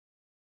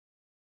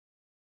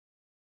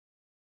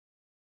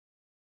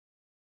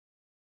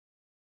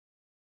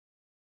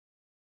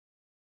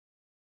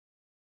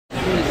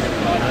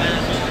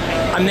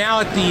I'm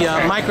now at the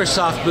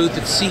Microsoft booth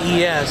at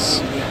CES,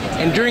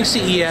 and during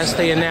CES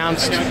they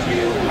announced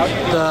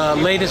the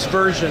latest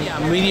version,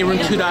 Mediaroom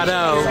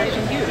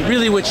 2.0,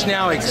 really which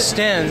now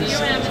extends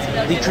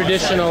the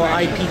traditional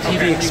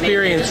IPTV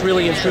experience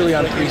really and truly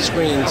on 3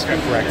 screens.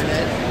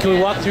 Correct. Can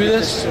we walk through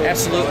this?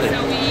 Absolutely.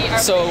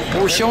 So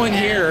what we're showing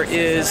here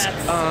is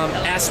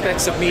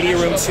aspects of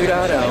Mediaroom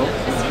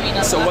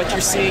 2.0. So what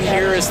you're seeing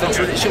here is the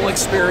traditional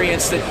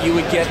experience that you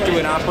would get through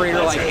an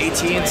operator like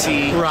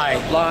AT&T. Right.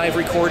 Live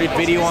recorded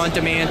video on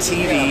demand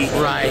TV.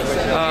 Right.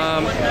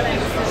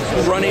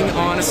 Running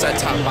on a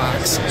set-top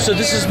box. So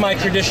this is my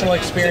traditional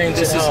experience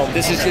at home.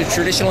 This is the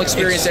traditional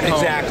experience at home.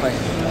 Exactly.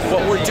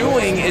 What we're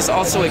doing is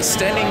also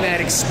extending that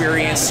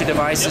experience to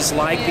devices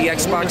like the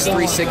Xbox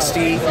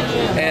 360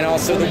 and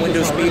also the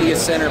Windows Media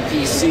Center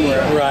PC.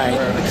 Right.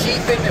 The key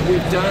thing that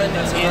we've done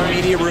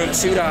in Mediaroom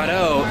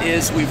 2.0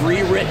 is we've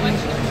rewritten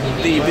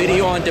the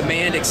video on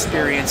demand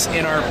experience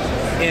in our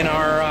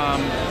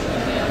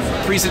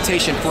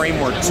presentation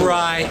framework tool.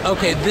 Right.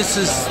 Okay. This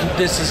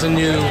is a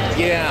new.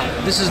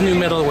 Yeah. This is new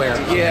middleware.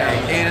 Yeah.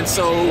 And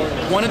so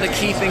one of the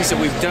key things that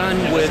we've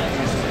done with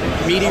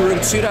Mediaroom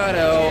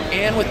 2.0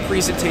 and with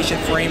presentation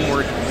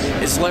framework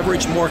is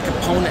leverage more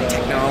component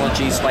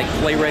technologies like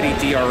play-ready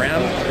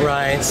DRM.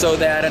 Right. So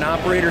that an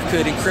operator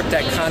could encrypt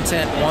that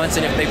content once,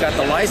 and if they've got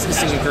the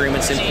licensing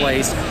agreements in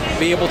place,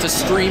 be able to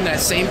stream that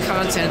same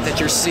content that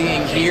you're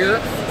seeing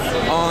here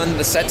on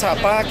the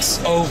set-top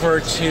box over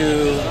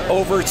to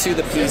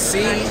the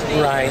PC.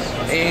 Right.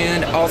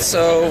 And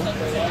also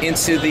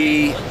into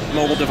the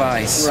mobile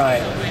device.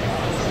 Right.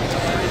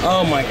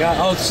 Oh my God.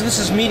 Oh, so this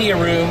is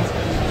Mediaroom.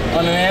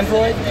 On an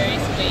Android?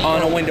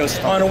 On a Windows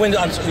phone. On a Windows.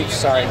 I'm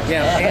sorry.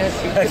 Yeah.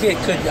 It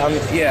could.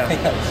 Yeah.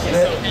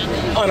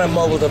 On a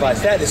mobile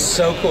device. That is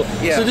so cool.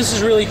 Yeah. So this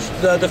is really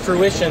the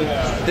fruition.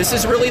 This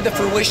is really the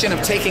fruition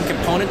of taking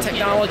component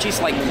technologies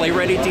like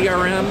play-ready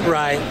DRM,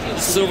 right,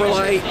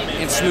 Silverlight,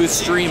 and smooth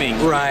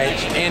streaming,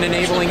 right, and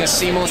enabling a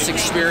seamless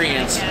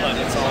experience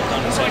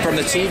from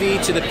the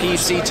TV to the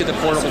PC to the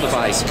portable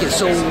device. Okay,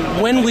 so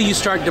when will you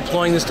start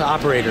deploying this to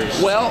operators?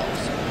 Well,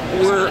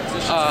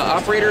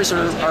 operators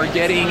are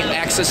getting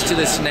access to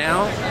this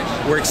now.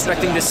 We're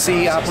expecting to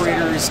see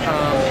operators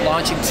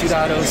launching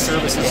 2.0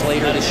 services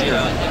later this year.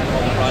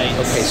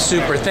 Okay,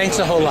 super. Thanks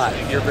a whole lot.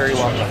 You're very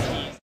welcome.